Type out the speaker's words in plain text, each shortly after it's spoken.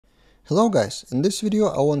Hello guys, in this video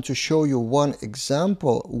I want to show you one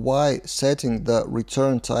example why setting the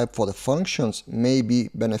return type for the functions may be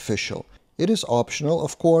beneficial. It is optional,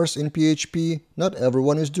 of course, in PHP. Not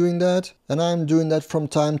everyone is doing that, and I'm doing that from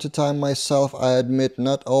time to time myself, I admit,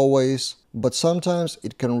 not always, but sometimes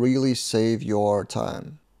it can really save your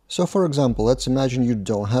time. So for example, let's imagine you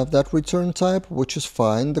don't have that return type, which is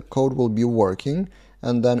fine, the code will be working,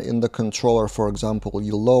 and then in the controller, for example,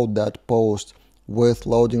 you load that post with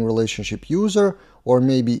loading relationship user, or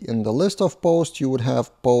maybe in the list of posts you would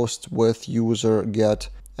have post with user get,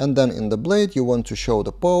 and then in the blade you want to show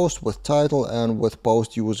the post with title and with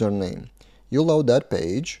post username. You load that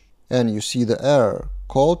page and you see the error,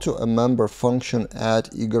 call to a member function add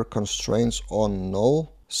eager constraints on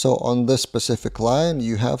null. So on this specific line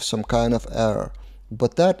you have some kind of error,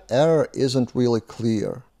 but that error isn't really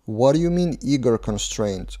clear. What do you mean eager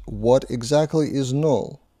constraint? What exactly is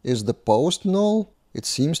null? Is the post null? It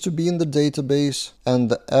seems to be in the database, and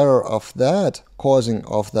the error of that, causing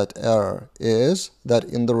of that error, is that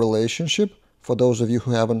in the relationship, for those of you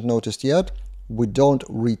who haven't noticed yet, we don't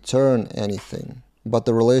return anything, but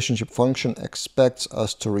the relationship function expects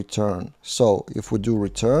us to return. So if we do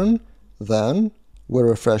return, then we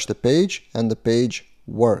refresh the page and the page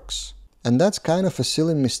works. And that's kind of a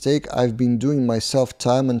silly mistake I've been doing myself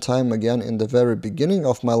time and time again in the very beginning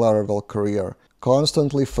of my Laravel career.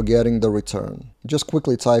 Constantly forgetting the return. Just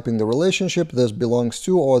quickly typing the relationship this belongs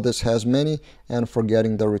to or this has many and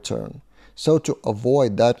forgetting the return. So to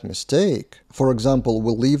avoid that mistake, for example,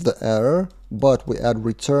 we leave the error, but we add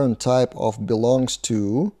return type of belongs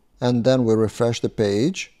to, and then we refresh the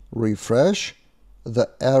page, refresh, the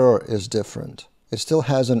error is different. It still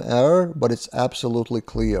has an error, but it's absolutely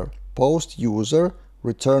clear. Post user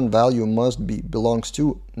return value must be belongs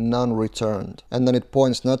to none returned, and then it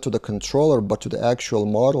points not to the controller but to the actual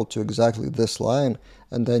model, to exactly this line,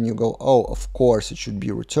 and then you go, oh, of course it should be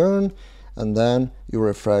returned, and then you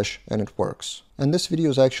refresh and it works. And this video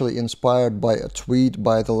is actually inspired by a tweet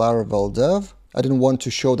by the Laravel dev. I didn't want to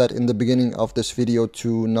show that in the beginning of this video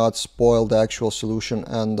to not spoil the actual solution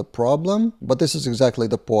and the problem, but this is exactly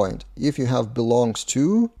the point. If you have belongs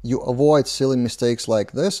to, you avoid silly mistakes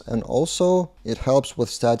like this, and also it helps with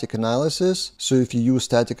static analysis. So if you use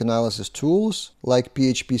static analysis tools like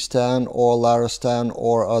PHP stan or larastan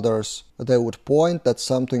or others, they would point that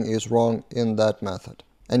something is wrong in that method.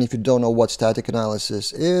 And if you don't know what static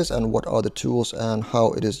analysis is and what are the tools and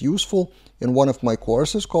how it is useful, in one of my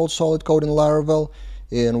courses called Solid Code in Laravel,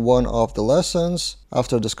 in one of the lessons,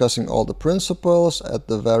 after discussing all the principles, at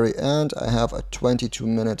the very end I have a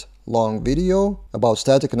 22-minute long video about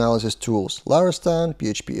static analysis tools, larastan,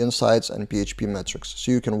 PHP Insights, and PHP Metrics.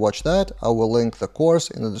 So you can watch that. I will link the course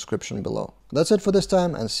in the description below. That's it for this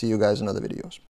time, and see you guys in other videos.